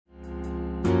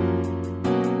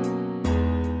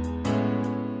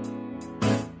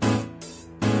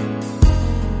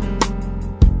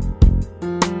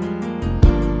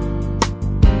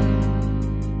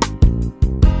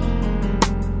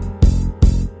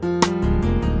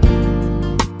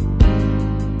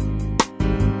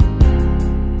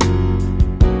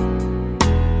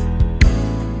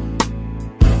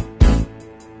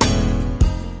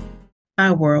Hi,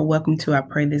 world. Welcome to I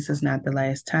Pray This Is Not the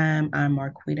Last Time. I'm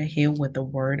Marquita here with a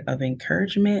word of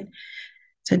encouragement.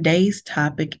 Today's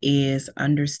topic is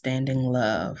understanding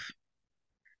love.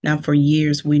 Now, for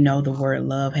years, we know the word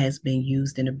love has been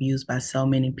used and abused by so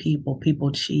many people.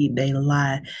 People cheat, they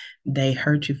lie, they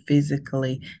hurt you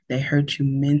physically, they hurt you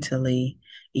mentally,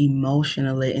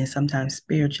 emotionally, and sometimes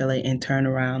spiritually, and turn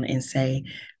around and say,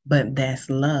 but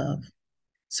that's love.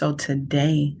 So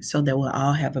today, so that we'll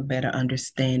all have a better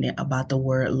understanding about the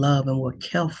word love and we're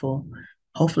careful,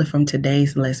 hopefully from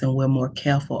today's lesson, we're more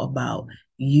careful about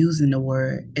using the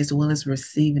word as well as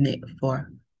receiving it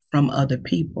from other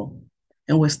people.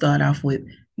 And we'll start off with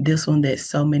this one that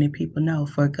so many people know.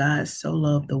 For God so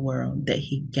loved the world that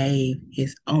he gave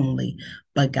his only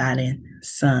begotten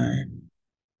son.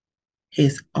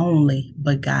 His only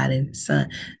begotten son.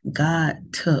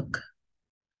 God took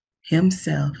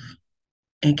himself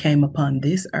and came upon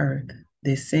this earth,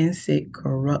 this sin sick,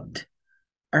 corrupt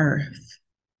earth,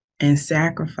 and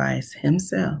sacrificed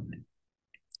himself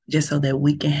just so that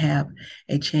we can have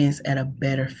a chance at a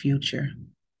better future.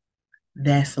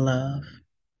 That's love.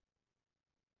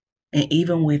 And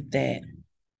even with that,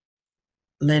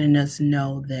 letting us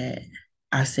know that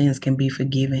our sins can be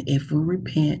forgiven if we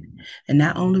repent, and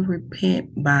not only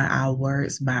repent by our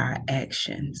words, by our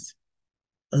actions.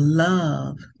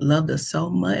 Love loved us so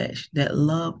much that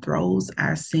love throws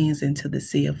our sins into the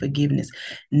sea of forgiveness,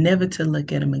 never to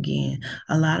look at them again.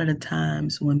 A lot of the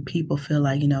times when people feel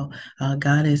like,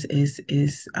 God is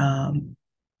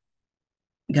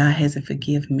God hasn't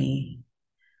forgiven me,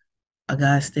 or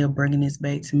God's still bringing this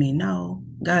back to me. No,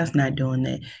 God's not doing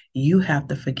that. You have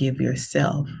to forgive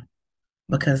yourself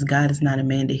because God is not a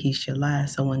man that he should lie.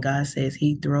 So when God says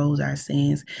he throws our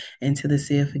sins into the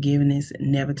sea of forgiveness,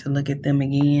 never to look at them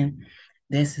again,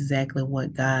 that's exactly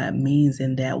what God means,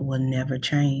 and that will never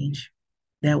change.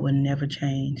 That will never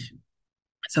change.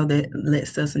 So that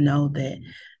lets us know that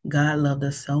God loved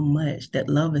us so much, that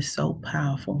love is so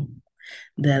powerful,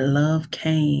 that love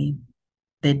came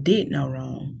that did no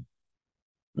wrong.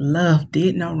 Love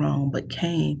did no wrong, but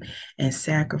came and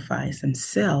sacrificed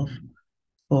himself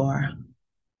for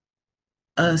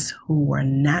us who were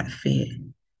not fit,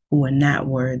 who were not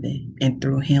worthy, and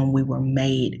through him we were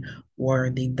made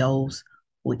worthy, those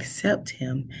who accept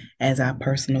him as our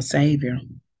personal savior.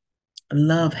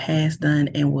 Love has done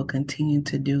and will continue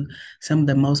to do some of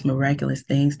the most miraculous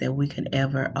things that we could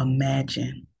ever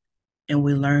imagine. And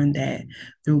we learn that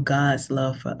through God's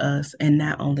love for us. And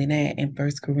not only that, in 1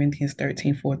 Corinthians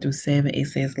 13, 4-7, it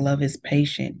says, love is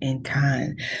patient and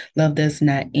kind. Love does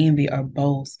not envy or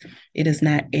boast. It is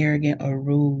not arrogant or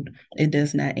rude. It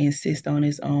does not insist on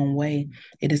its own way.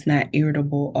 It is not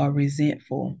irritable or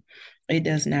resentful. It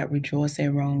does not rejoice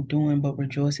at wrongdoing, but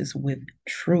rejoices with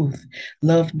truth.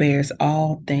 Love bears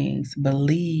all things,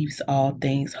 believes all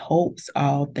things, hopes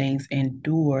all things,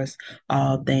 endures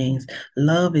all things.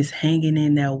 Love is hanging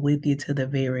in there with you to the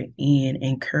very end,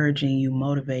 encouraging you,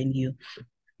 motivating you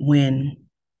when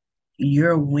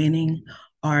you're winning,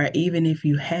 or even if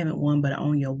you haven't won, but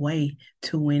on your way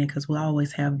to winning, because we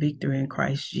always have victory in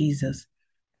Christ Jesus.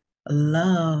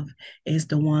 Love is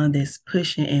the one that's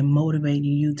pushing and motivating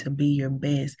you to be your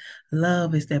best.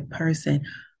 Love is that person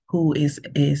who is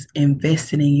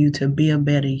investing in you to be a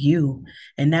better you,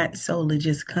 and not solely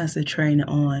just concentrating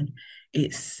on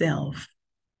itself.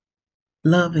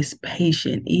 Love is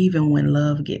patient, even when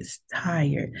love gets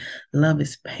tired. Love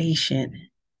is patient,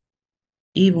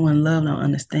 even when love don't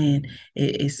understand.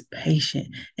 It is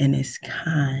patient and it's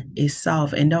kind. It's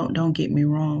soft. And don't get me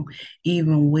wrong.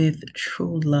 Even with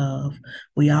true love,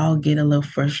 we all get a little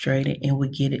frustrated and we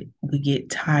get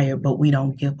tired, but we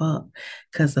don't give up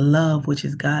because the love, which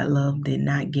is God love, did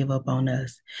not give up on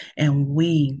us. And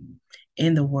we,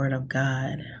 in the Word of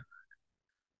God,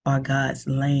 are God's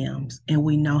lambs, and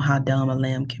we know how dumb a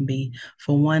lamb can be.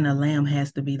 For one, a lamb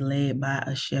has to be led by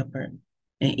a shepherd.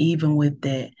 And even with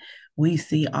that, we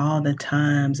see all the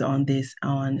times on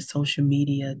social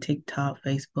media, TikTok,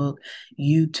 Facebook,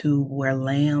 YouTube, where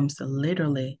lambs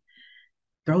literally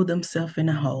throw themselves in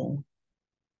a hole.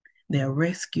 They're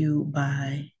rescued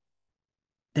by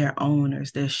their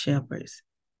owners, their shepherds.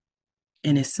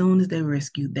 And as soon as they're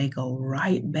rescued, they go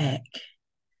right back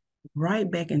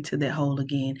into that hole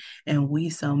again. And we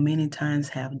so many times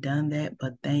have done that,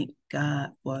 but thank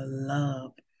God for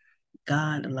love.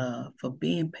 God love, for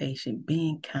being patient,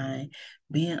 being kind,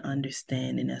 being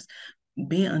understanding,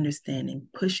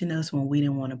 pushing us when we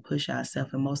didn't want to push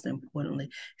ourselves, and most importantly,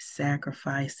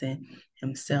 sacrificing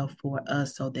himself for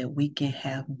us so that we can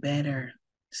have better.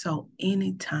 So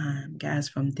anytime, guys,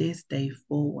 from this day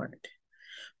forward,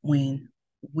 when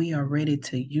we are ready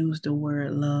to use the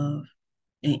word love,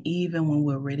 And even when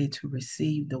we're ready to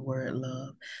receive the word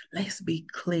love, let's be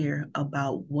clear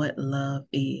about what love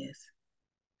is.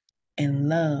 And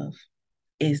love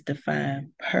is defined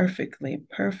perfectly in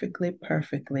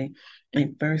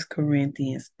 1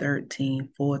 Corinthians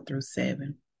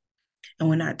 13:4-7. And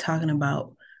we're not talking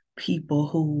about people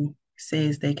who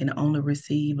says they can only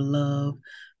receive love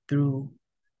through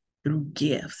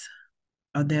gifts.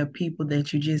 Or there are people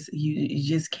that you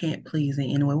just can't please in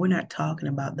any way. We're not talking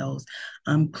about those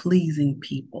unpleasing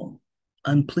people,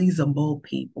 unpleasable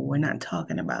people. We're not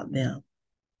talking about them.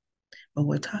 But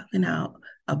we're talking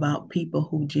about people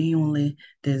who genuinely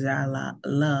desire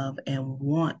love and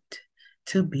want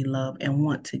to be loved and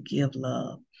want to give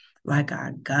love, like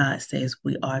our God says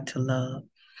we are to love.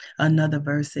 Another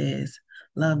verse says,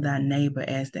 "Love thy neighbor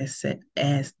as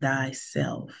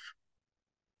thyself."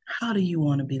 How do you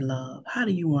want to be loved? How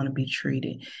do you want to be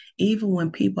treated? Even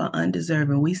when people are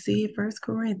undeserving, we see it 1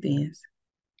 Corinthians.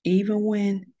 Even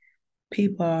when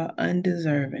people are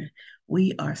undeserving,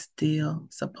 we are still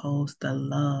supposed to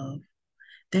love.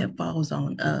 That falls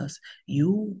on us.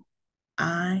 You,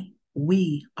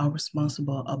 we are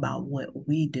responsible about what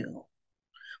we do.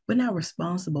 We're not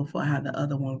responsible for how the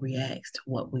other one reacts to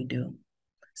what we do.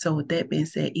 So with that being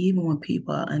said, even when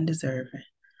people are undeserving,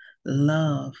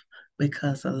 love,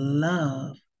 because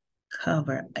love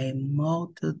cover a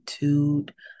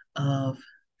multitude of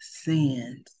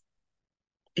sins.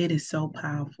 It is so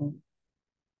powerful.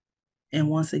 And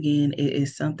once again, it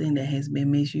is something that has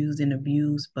been misused and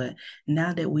abused. But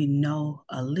now that we know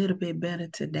a little bit better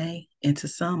today, and to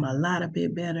some, a lot of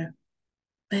bit better,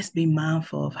 let's be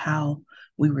mindful of how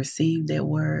we receive that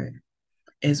word,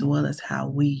 as well as how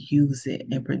we use it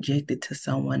and project it to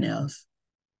someone else.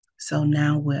 So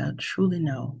now we'll truly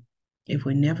know. If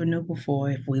we never knew before,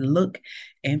 if we look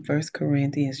in 1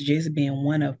 Corinthians just being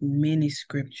one of many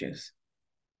scriptures,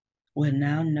 we'll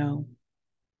now know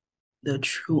the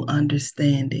true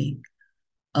understanding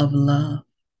of love.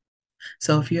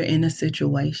 So if you're in a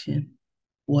situation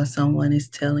where someone is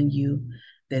telling you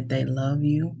that they love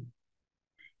you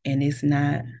and it's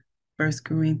not 1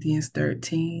 Corinthians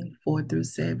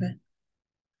 13:4-7,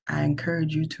 I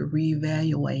encourage you to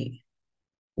reevaluate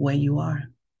where you are.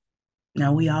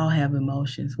 Now, we all have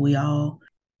emotions. We all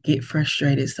get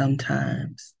frustrated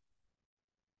sometimes.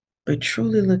 But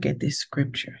truly look at this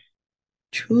scripture.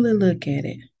 Truly look at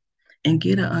it and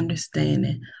get an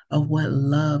understanding of what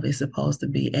love is supposed to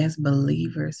be. As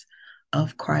believers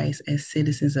of Christ, as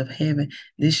citizens of heaven,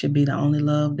 this should be the only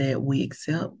love that we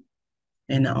accept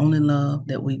and the only love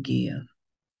that we give.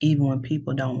 Even when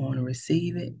people don't want to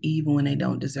receive it, even when they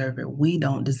don't deserve it, we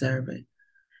don't deserve it.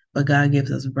 But God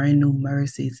gives us brand new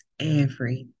mercies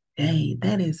every day.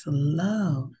 That is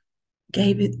love.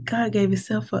 God gave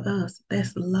Himself for us.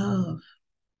 That's love.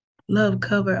 Love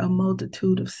cover a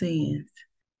multitude of sins.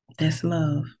 That's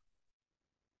love.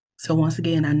 So once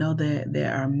again, I know that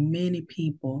there are many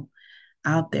people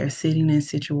out there sitting in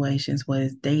situations, whether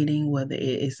it's dating, whether it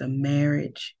is a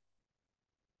marriage,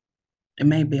 it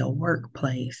may be a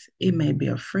workplace, it may be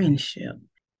a friendship,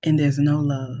 and there's no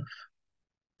love.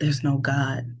 There's no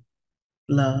God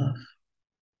love.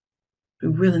 We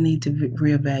really need to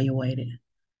reevaluate it.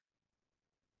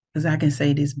 Because I can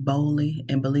say this boldly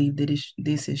and believe that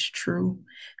this is true,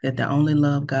 that the only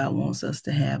love God wants us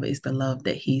to have is the love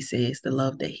that He says, the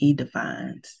love that He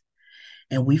defines.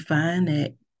 And we find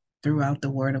that throughout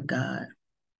the Word of God.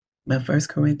 But 1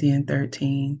 Corinthians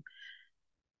 13,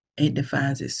 it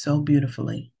defines it so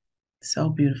beautifully, so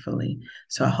beautifully.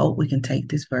 So I hope we can take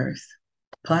this verse,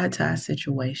 apply it to our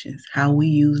situations, how we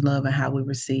use love and how we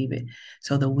receive it,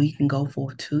 so that we can go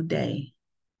forth today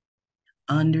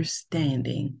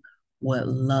understanding what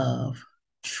love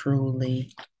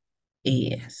truly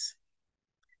is.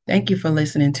 Thank you for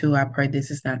listening to. I pray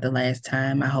this is not the last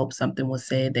time. I hope something was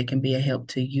said that can be a help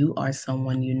to you or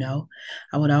someone you know.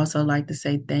 I would also like to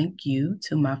say thank you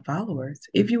to my followers.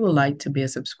 If you would like to be a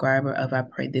subscriber of I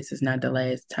Pray This Is Not the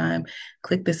Last Time,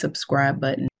 click the subscribe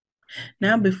button.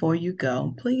 Now, before you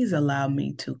go, please allow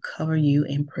me to cover you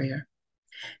in prayer.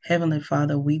 Heavenly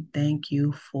Father, we thank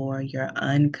you for your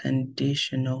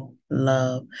unconditional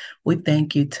love. We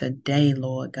thank you today,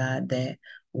 Lord God, that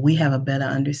we have a better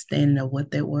understanding of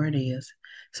what that word is,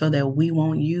 so that we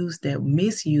won't misuse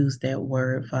that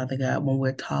word, Father God, when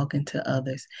we're talking to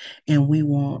others, and we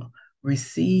won't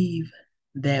receive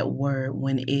that word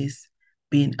when it's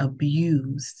being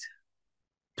abused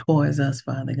towards us,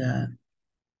 Father God.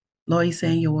 Lord, you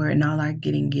say in your word, and all our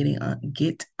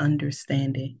get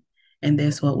understanding. And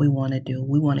that's what we want to do.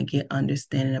 We want to get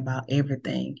understanding about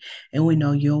everything. And we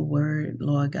know your word,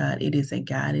 Lord God, it is a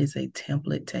guide, it is a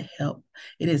template to help.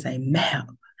 It is a map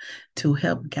to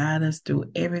help guide us through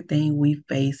everything we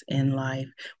face in life.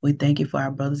 We thank you for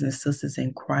our brothers and sisters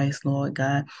in Christ, Lord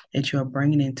God, that you are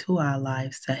bringing into our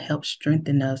lives to help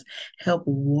strengthen us, help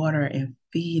water and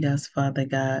feed us, Father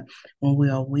God, when we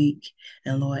are weak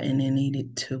and Lord, and they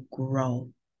needed to grow.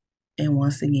 And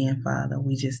once again, Father,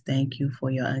 we just thank you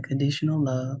for your unconditional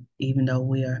love, even though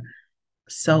we are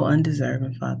so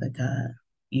undeserving, Father God.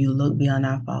 You look beyond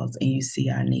our faults and you see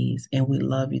our needs. And we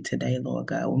love you today, Lord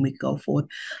God, when we go forth,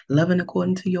 loving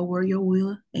according to your word, your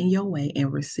will, and your way,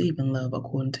 and receiving love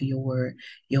according to your word,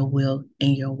 your will,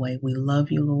 and your way. We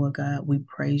love you, Lord God. We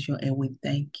praise you and we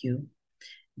thank you.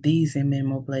 These and many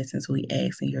more blessings we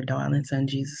ask in your darling Son,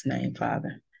 Jesus' name,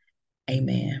 Father.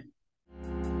 Amen.